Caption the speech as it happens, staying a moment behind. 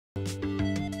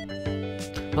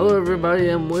Hello everybody,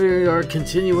 and we are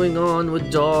continuing on with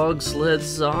Dog Sled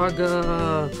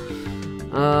Saga.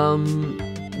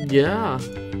 Yeah.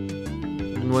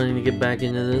 Been wanting to get back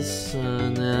into this,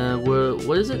 and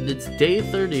what is it? It's day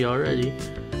 30 already.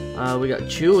 We got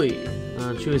Chewy.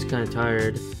 Chewy's kind of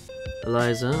tired.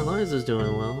 Eliza's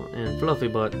doing well, and Fluffy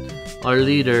Butt, our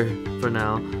leader for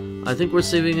now. I think we're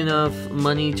saving enough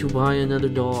money to buy another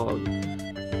dog.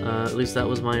 At least that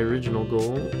was my original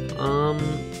goal.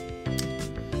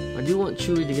 I do want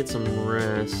Chewy to get some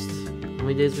rest. How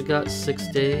many days we got? 6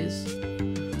 days.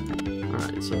 All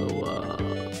right, so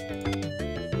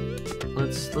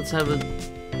let's have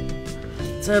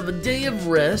a day of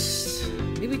rest.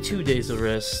 Maybe 2 days of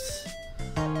rest.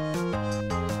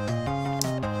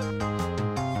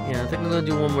 Yeah, I think I'm gonna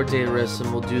do one more day of rest,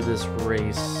 and we'll do this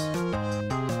race.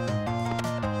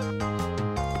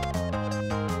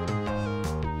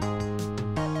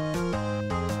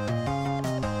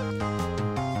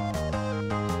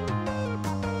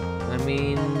 I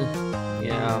mean,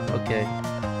 yeah, okay.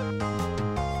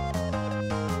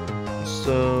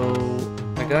 So,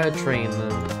 I gotta train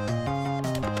them.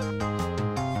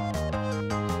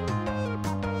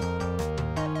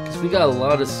 Because we got a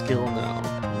lot of skill now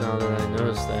that I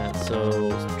noticed that. So,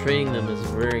 training them is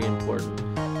very important.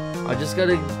 I just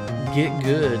gotta get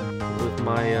good with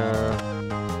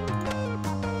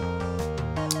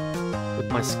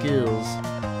my skills.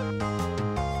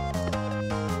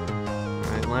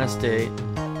 Last day.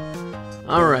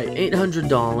 Alright,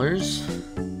 $800.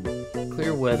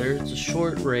 Clear weather. It's a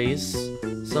short race.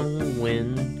 Some will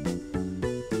win.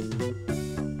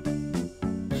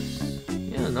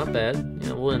 Yeah, not bad.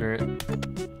 Yeah, we'll enter it.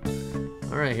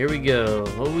 Alright, here we go.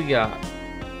 What do we got?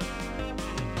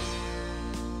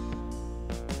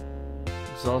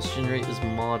 Exhaustion rate is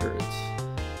moderate.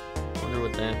 Wonder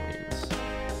what that means.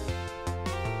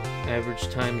 Average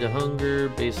time to hunger.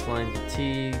 Baseline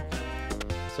fatigue.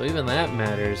 So even that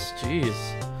matters. Jeez.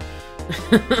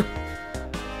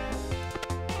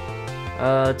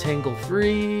 Tangle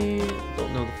free.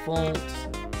 Don't know the fault.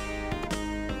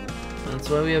 That's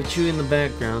why we have Chewy in the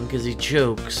background, because he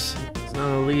chokes. He's not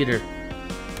a leader.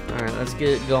 Alright, let's get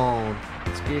it going.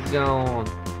 Let's get it going.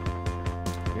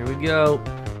 Here we go.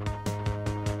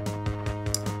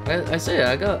 I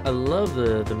love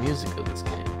the music of this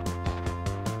game.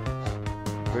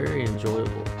 Very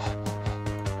enjoyable.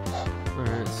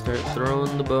 Alright, start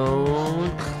throwing the bone.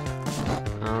 Oh,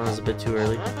 that was a bit too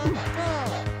early.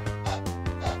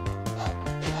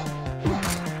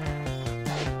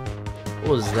 What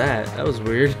was that? That was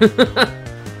weird.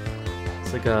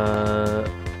 It's like a...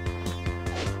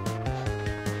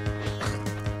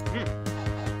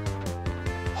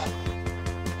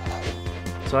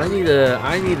 So I need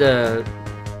to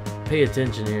pay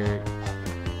attention here.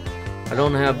 I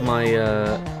don't have my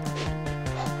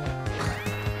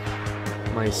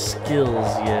my skills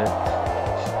yet.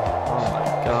 Oh my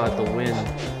god, the wind.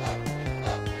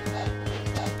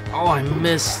 Oh, I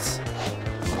missed.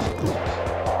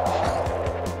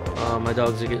 Oh, my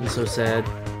dogs are getting so sad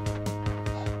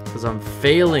because I'm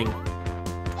failing.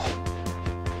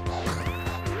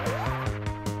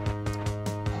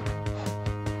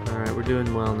 Alright, we're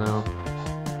doing well now.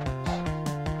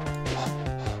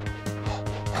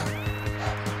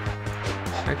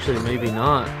 Actually, maybe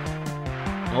not.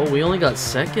 Oh, we only got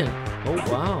second. Oh,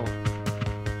 wow.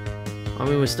 I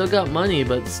mean, we still got money,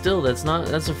 but still, that's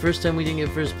the first time we didn't get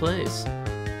first place.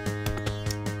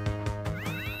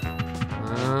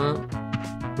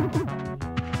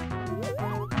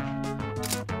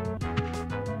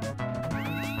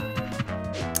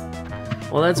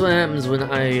 Well, that's what happens when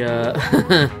I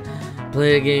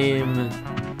play a game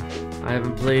I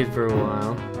haven't played for a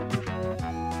while.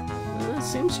 It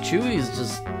seems Chewy's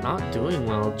just not doing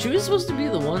well. Chewy's supposed to be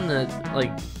the one that,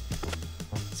 like,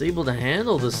 is able to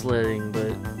handle the sledding,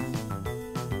 but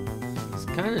he's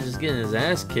kind of just getting his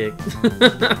ass kicked.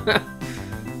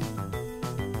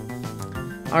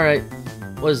 Alright,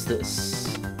 what is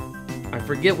this? I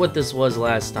forget what this was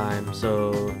last time,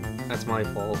 so that's my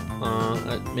fault.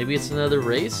 Maybe it's another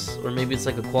race, or maybe it's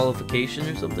like a qualification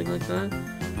or something like that.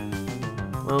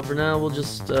 Well, for now, we'll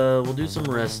just, we'll do some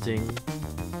resting.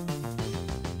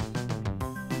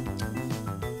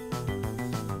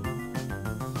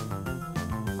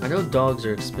 I know dogs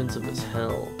are expensive as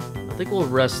hell. I think we'll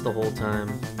rest the whole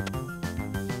time.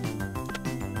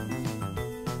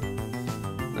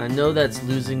 I know that's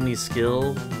losing me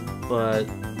skill, but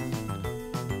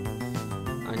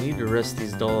I need to rest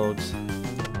these dogs.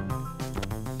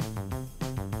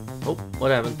 Oh, what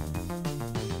happened?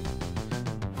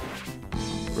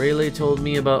 Rayleigh told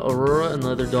me about Aurora and the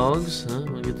other dogs. Huh?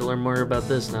 We get to learn more about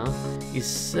this now. He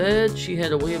said she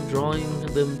had a way of drawing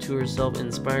them to herself,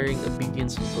 inspiring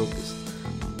obedience and focus.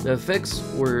 The effects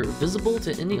were visible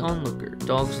to any onlooker.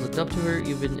 Dogs looked up to her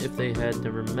even if they had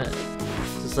never met.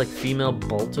 Is this like female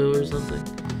Balto or something?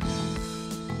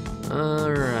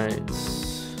 Alright.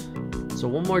 So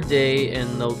one more day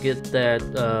and they'll get that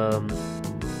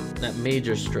that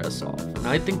major stress off. And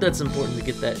I think that's important to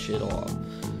get that shit off.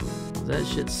 That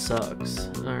shit sucks.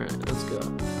 Alright, let's go.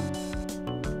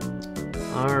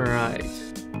 Alright.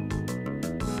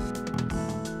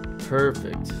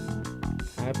 Perfect.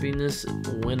 Happiness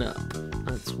went up.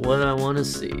 That's what I want to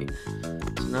see.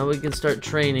 So now we can start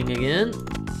training again.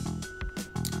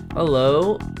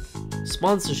 Hello.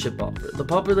 Sponsorship offer. The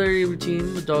popularity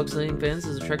routine with dog sledding fans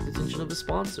has attracted the attention of a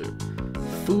sponsor.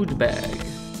 Food bag.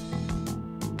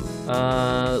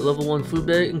 Level 1 food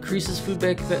bag increases food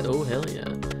bag capacity. Oh, hell yeah.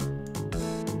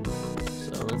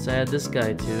 So let's add this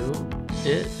guy to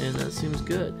it, and that seems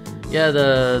good. Yeah,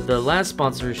 the last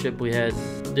sponsorship we had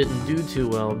didn't do too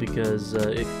well because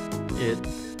it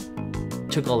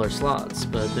took all our slots,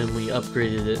 but then we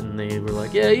upgraded it and they were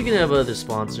like, yeah, you can have other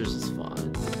sponsors, it's fine.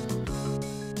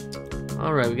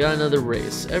 Alright, we got another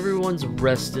race. Everyone's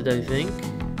rested, I think.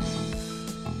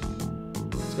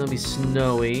 It's gonna be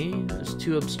snowy. There's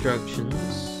 2 obstructions.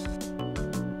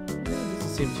 Doesn't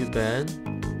seem too bad.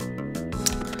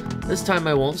 This time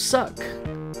I won't suck.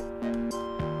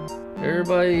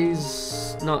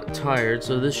 Everybody's not tired,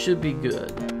 so this should be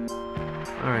good.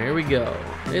 Alright, here we go.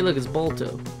 Hey, look, it's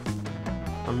Balto.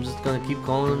 I'm just gonna keep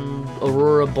calling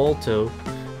Aurora Balto.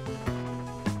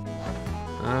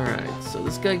 Alright, so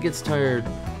this guy gets tired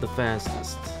the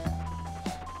fastest.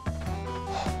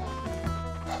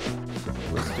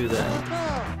 Let's do that.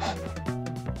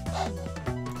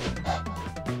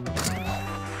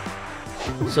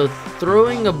 So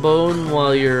throwing a bone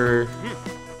while you're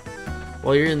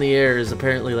in the air is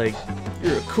apparently like,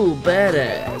 you're a cool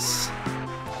badass.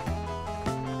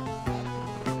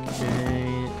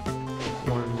 Okay,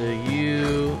 one to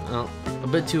you. Oh, a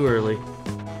bit too early.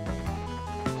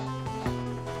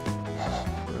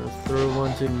 Throw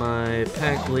one to my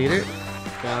pack leader.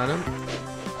 Got him.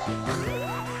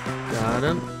 Got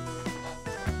him.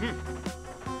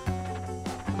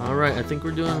 Alright, I think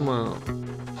we're doing well.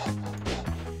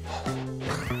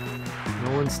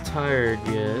 No one's tired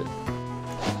yet.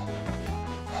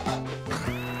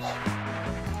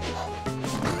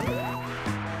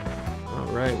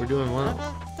 Alright, we're doing well.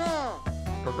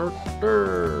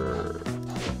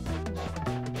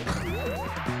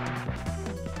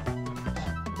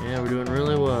 Yeah, we're doing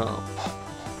really well.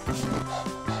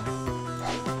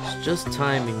 It's just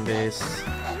timing based.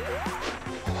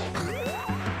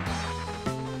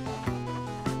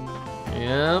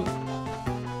 Yep.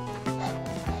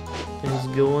 Things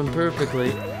going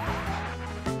perfectly.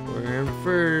 We're in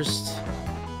first.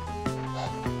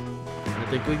 I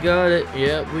think we got it.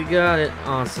 Yep, we got it.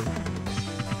 Awesome.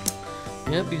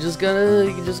 Yep, you just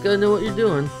gotta know what you're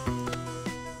doing.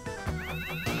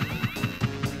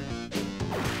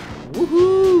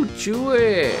 Woohoo!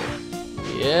 Chewy!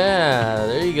 Yeah,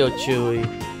 there you go, Chewy.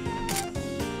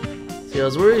 See, I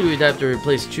was worried we'd have to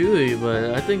replace Chewy,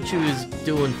 but I think Chewy's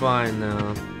doing fine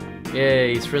now.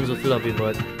 Yay, he's friends with Fluffy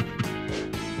Butt.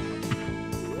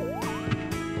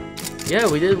 Yeah,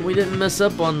 we didn't mess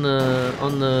up on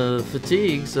the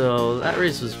fatigue, so that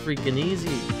race was freaking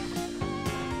easy.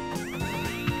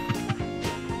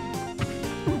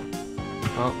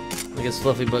 Oh, I guess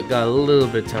Fluffy Butt got a little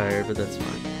bit tired, but that's fine.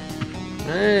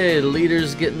 Hey, the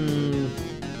leader's getting...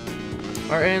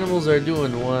 Our animals are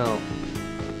doing well.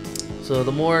 So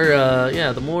the more,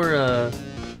 yeah, the more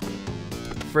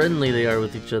friendly they are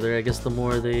with each other, I guess the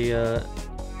more they,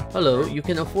 Hello, you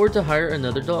can afford to hire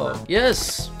another dog.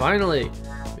 Yes, finally,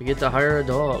 we get to hire a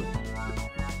dog.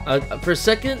 For a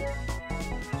second,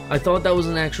 I thought that was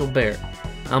an actual bear.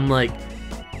 I'm like,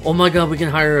 oh my god, we can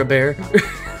hire a bear.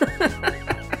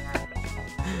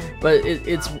 But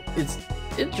it's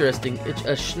interesting. It's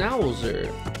a schnauzer.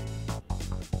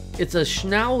 It's a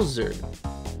schnauzer.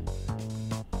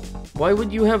 Why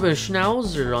would you have a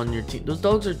schnauzer on your team? Those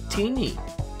dogs are teeny.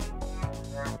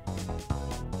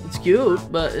 It's cute,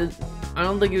 but I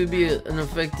don't think it would be an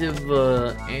effective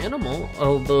animal.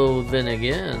 Although, then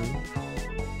again,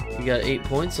 you got 8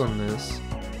 points on this.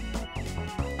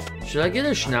 Should I get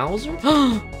a schnauzer?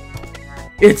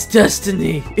 It's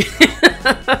Destiny!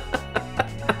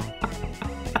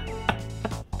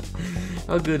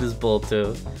 How good is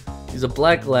Balto? He's a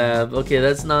black lab. Okay,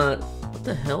 that's not... What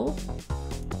the hell?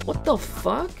 What the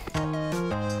fuck?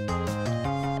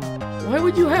 Why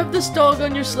would you have this dog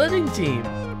on your sledding team?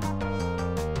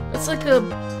 It's like a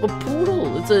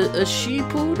poodle. It's a she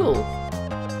poodle.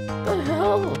 The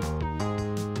hell?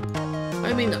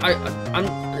 I mean,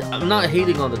 I'm not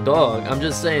hating on the dog. I'm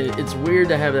just saying it's weird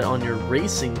to have it on your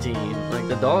racing team. Like,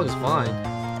 the dog's fine,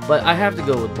 but I have to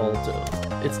go with Balto.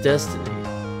 It's destiny.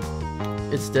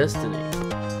 It's destiny.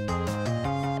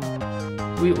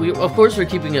 We of course we're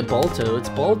keeping it Balto. It's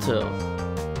Balto.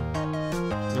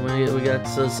 And we got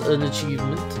an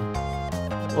achievement.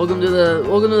 Welcome to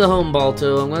the home,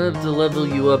 Balto. I'm gonna have to level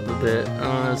you up a bit.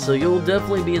 So you'll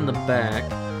definitely be in the back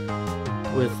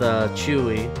with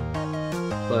Chewy.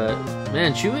 But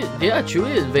man,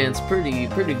 Chewy advanced pretty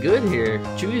good here.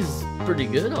 Chewy's pretty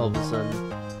good all of a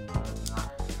sudden.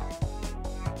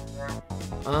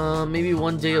 Maybe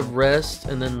one day of rest,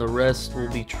 and then the rest will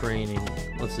be training.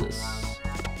 What's this?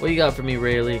 What you got for me,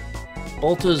 Rayleigh?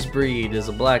 Balto's breed is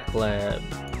a black lab.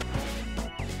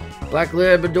 Black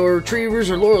Labrador Retrievers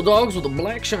are loyal dogs with a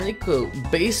black shiny coat,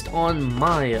 based on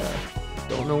Maya.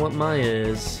 Don't know what Maya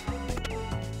is,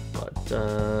 but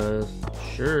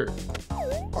sure.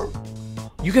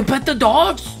 You can pet the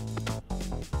dogs?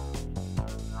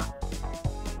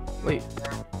 Wait,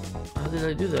 how did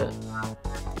I do that?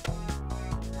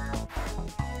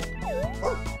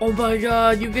 Oh my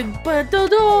god, you can pet the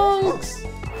dogs!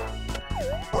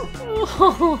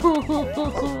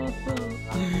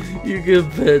 You can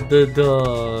pet the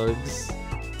dogs.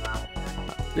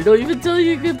 They don't even tell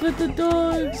you can pet the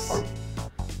dogs.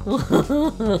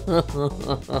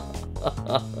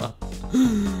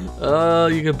 Oh,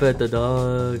 you can pet the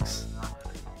dogs.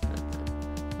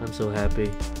 I'm so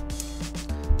happy.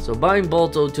 So buying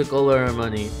Balto took all our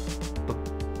money, but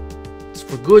it's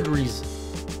for good reason.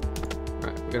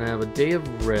 Alright, we're gonna have a day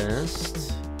of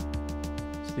rest.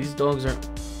 So these dogs aren't...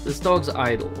 This dog's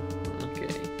idle. Okay.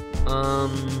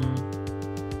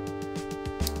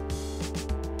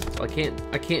 So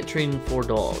I can't train 4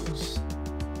 dogs,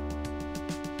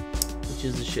 which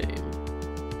is a shame.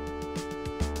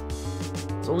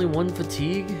 It's only 1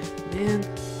 fatigue, man.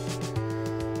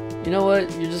 You know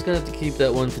what? You're just gonna have to keep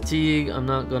that 1 fatigue. I'm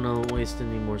not gonna waste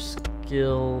any more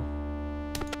skill.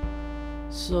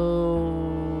 So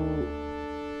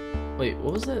wait,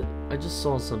 what was that? I just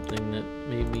saw something that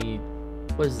made me.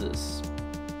 What is this?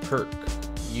 Perk.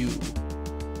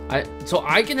 So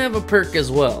I can have a perk as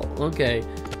well. Okay.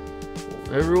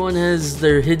 Everyone has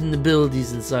their hidden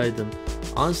abilities inside them.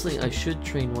 Honestly, I should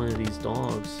train one of these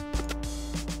dogs.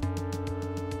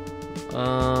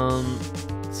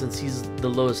 Since he's the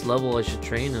lowest level, I should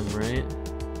train him, right?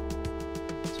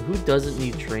 So who doesn't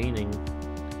need training?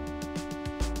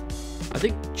 I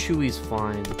think Chewy's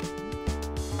fine.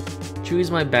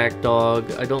 Chewy's my back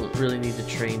dog. I don't really need to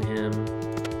train him.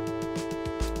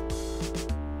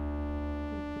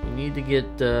 We need to get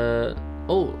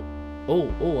oh,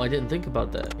 I didn't think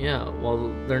about that. Yeah,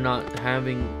 well, they're not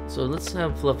having... So let's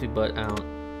have Fluffy Butt out.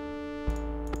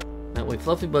 That way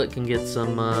Fluffy Butt can get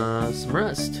some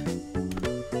rest.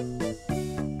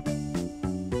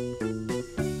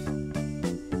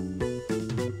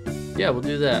 Yeah, we'll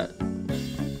do that.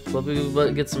 Fluffy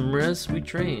Butt get some rest, we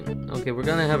train. Okay, we're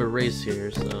gonna have a race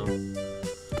here, so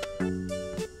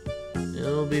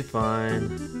it'll be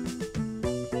fine.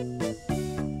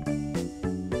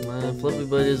 Fluffy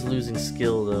Butt is losing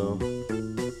skill though.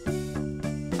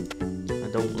 I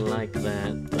don't like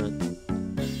that, but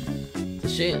it's a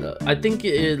shame. I think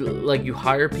like you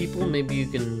hire people, maybe you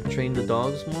can train the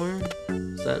dogs more.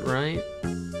 Is that right?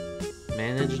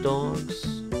 Manage dogs.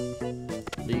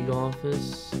 League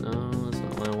office. No, that's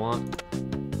not what I want.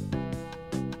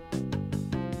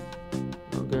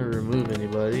 I'm gonna remove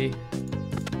anybody.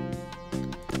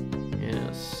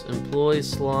 Yes, employee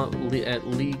slot at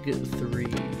League 3.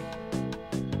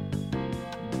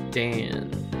 Dan,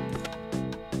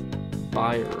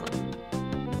 Byron,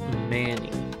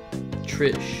 Manny,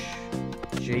 Trish,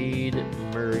 Jade,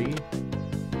 Murray,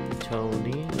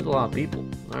 Tony. There's a lot of people.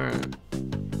 Alright.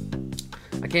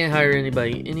 I can't hire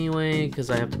anybody anyway because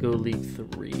I have to go League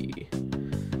 3.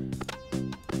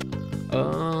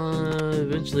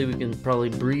 Eventually we can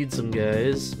probably breed some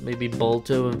guys. Maybe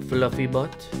Balto and Fluffy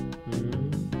Butt.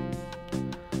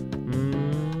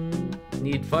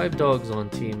 Need 5 dogs on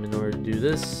team in order to do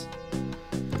this.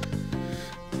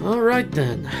 Alright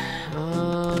then.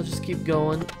 Just keep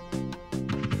going.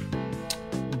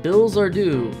 Bills are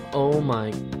due. Oh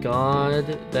my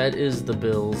god. That is the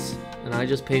bills. And I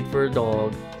just paid for a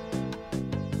dog.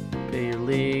 Pay your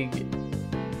league.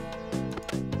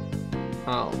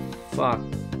 Oh, fuck.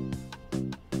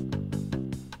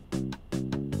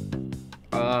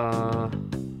 I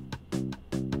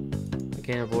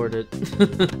can't afford it.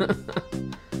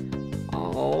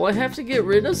 Oh, I have to get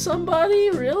rid of somebody?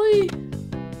 Really?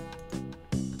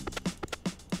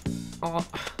 Oh,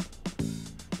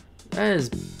 that is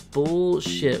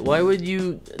bullshit. Why would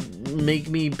you make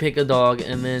me pick a dog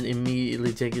and then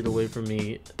immediately take it away from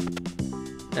me?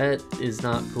 That is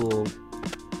not cool.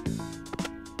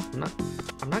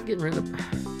 I'm not getting rid of...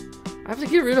 I have to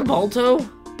get rid of Balto?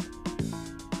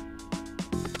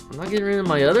 I'm not getting rid of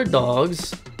my other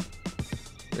dogs.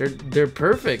 They're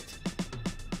perfect.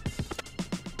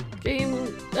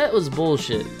 Game, that was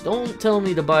bullshit. Don't tell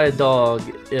me to buy a dog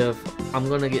if I'm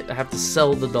gonna have to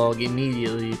sell the dog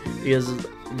immediately because of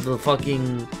the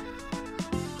fucking,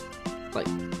 like,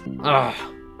 am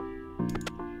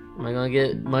I gonna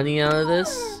get money out of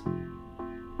this?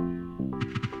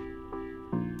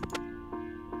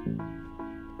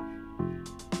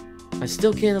 I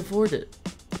still can't afford it.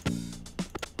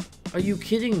 Are you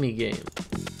kidding me, game?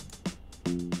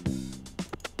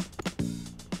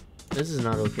 This is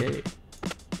not okay.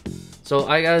 So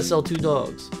I gotta sell 2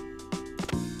 dogs.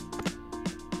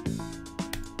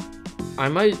 I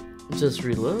might just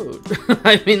reload.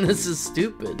 I mean, this is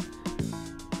stupid.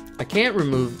 I can't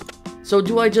remove... So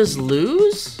do I just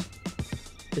lose?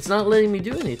 It's not letting me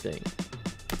do anything.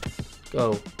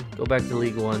 Go back to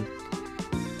League 1.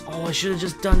 Oh, I should have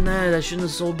just done that. I shouldn't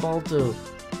have sold Balto.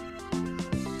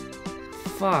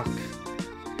 Fuck.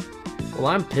 Well,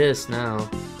 I'm pissed now.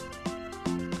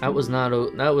 That was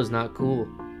not cool.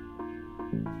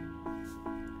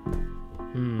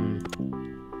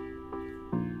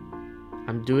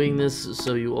 I'm doing this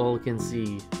so you all can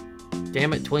see.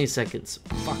 Damn it, 20 seconds.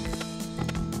 Fuck.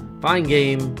 Fine,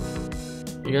 game.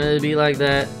 You're gonna be like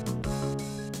that.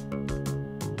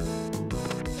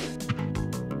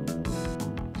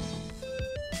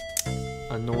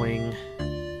 Annoying.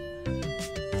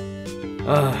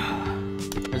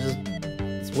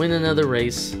 Let's win another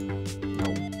race. No,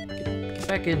 get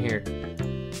back in here.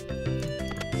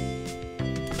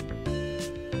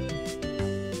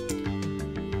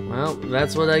 Well,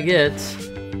 that's what I get.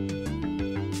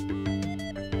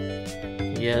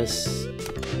 Yes.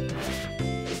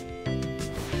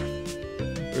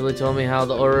 Really told me how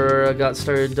the Aurora got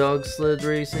started dog sled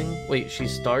racing. Wait, she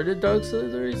started dog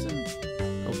sled racing?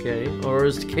 Okay.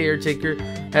 Aurora's caretaker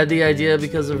had the idea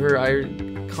because of her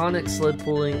iconic sled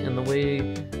pulling and the way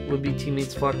would-be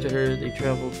teammates flocked to her. They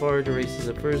traveled far to races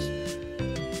at first.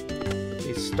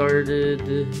 They started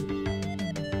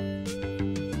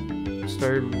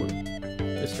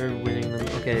winning them.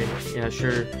 Okay, yeah,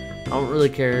 sure. I don't really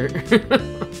care.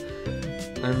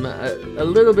 I'm a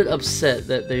little bit upset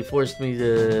that they forced me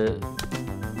to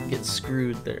get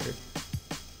screwed there.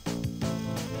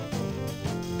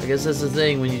 I guess that's the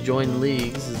thing when you join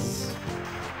leagues is...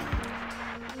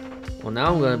 Well,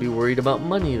 now I'm gonna be worried about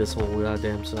money this whole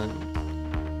goddamn time.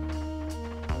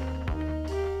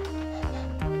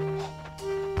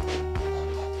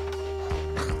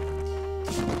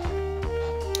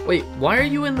 Wait, why are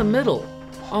you in the middle?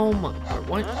 Oh my...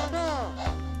 What?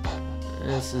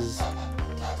 This is...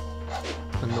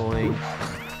 annoying.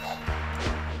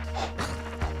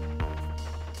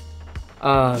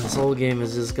 This whole game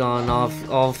has just gone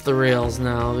off the rails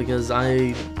now because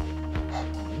I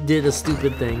did a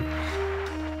stupid thing.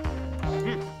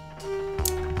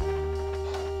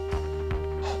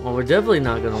 Well, we're definitely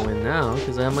not gonna win now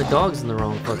because I have my dogs in the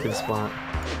wrong fucking spot.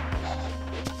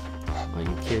 Are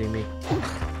you kidding me?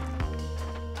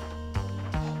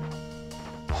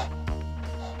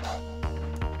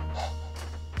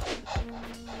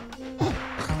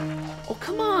 Oh,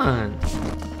 come on!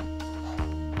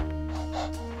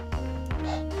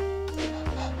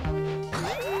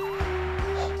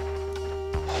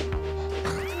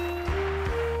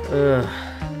 Ugh.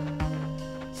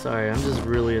 Sorry, I'm just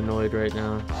really annoyed right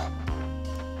now.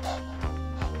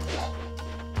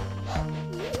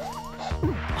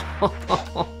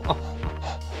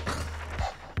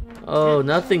 Oh,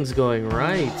 nothing's going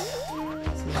right.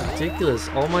 This is ridiculous.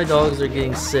 All my dogs are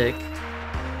getting sick.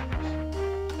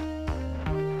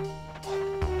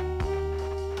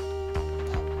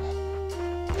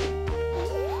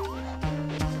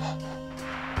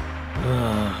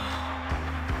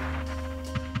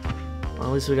 Well, at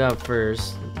least we got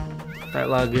first. That's a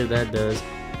lot of good that does.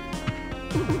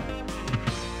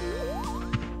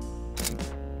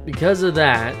 Because of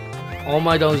that, all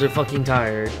my dogs are fucking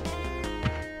tired.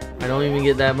 I don't even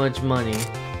get that much money.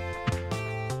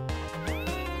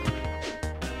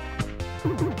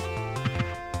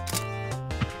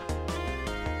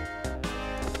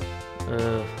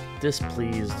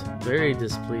 Displeased. Very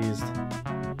displeased.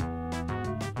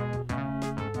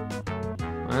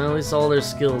 Well, at least all their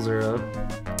skills are up.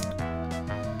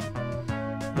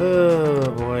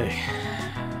 Oh boy.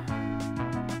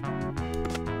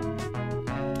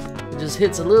 just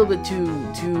hits a little bit too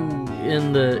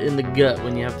in the gut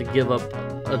when you have to give up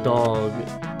a dog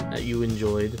that you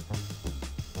enjoyed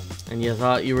and you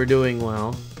thought you were doing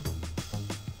well.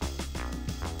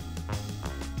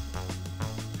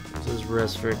 Just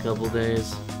rest for a couple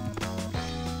days.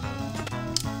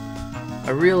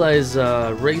 I realize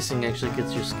racing actually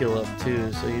gets your skill up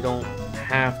too, so you don't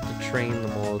have to train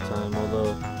them all the time,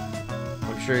 although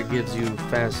I'm sure it gives you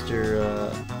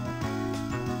faster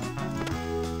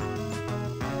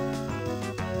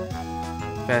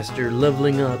faster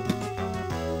leveling up.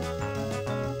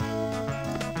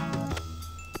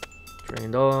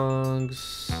 Train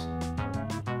dogs.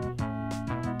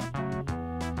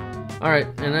 Alright,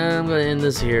 and then I'm gonna end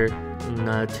this here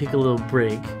and take a little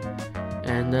break.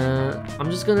 And I'm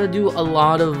just gonna do a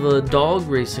lot of dog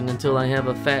racing until I have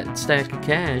a fat stack of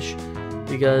cash,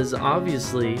 because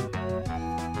obviously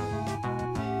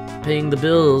paying the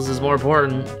bills is more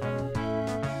important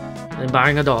than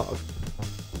buying a dog,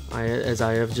 as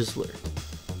I have just learned.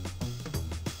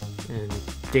 And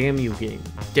damn you, game.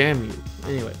 Damn you.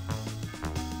 Anyway,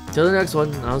 till the next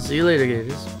one, I'll see you later,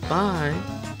 Gators. Bye.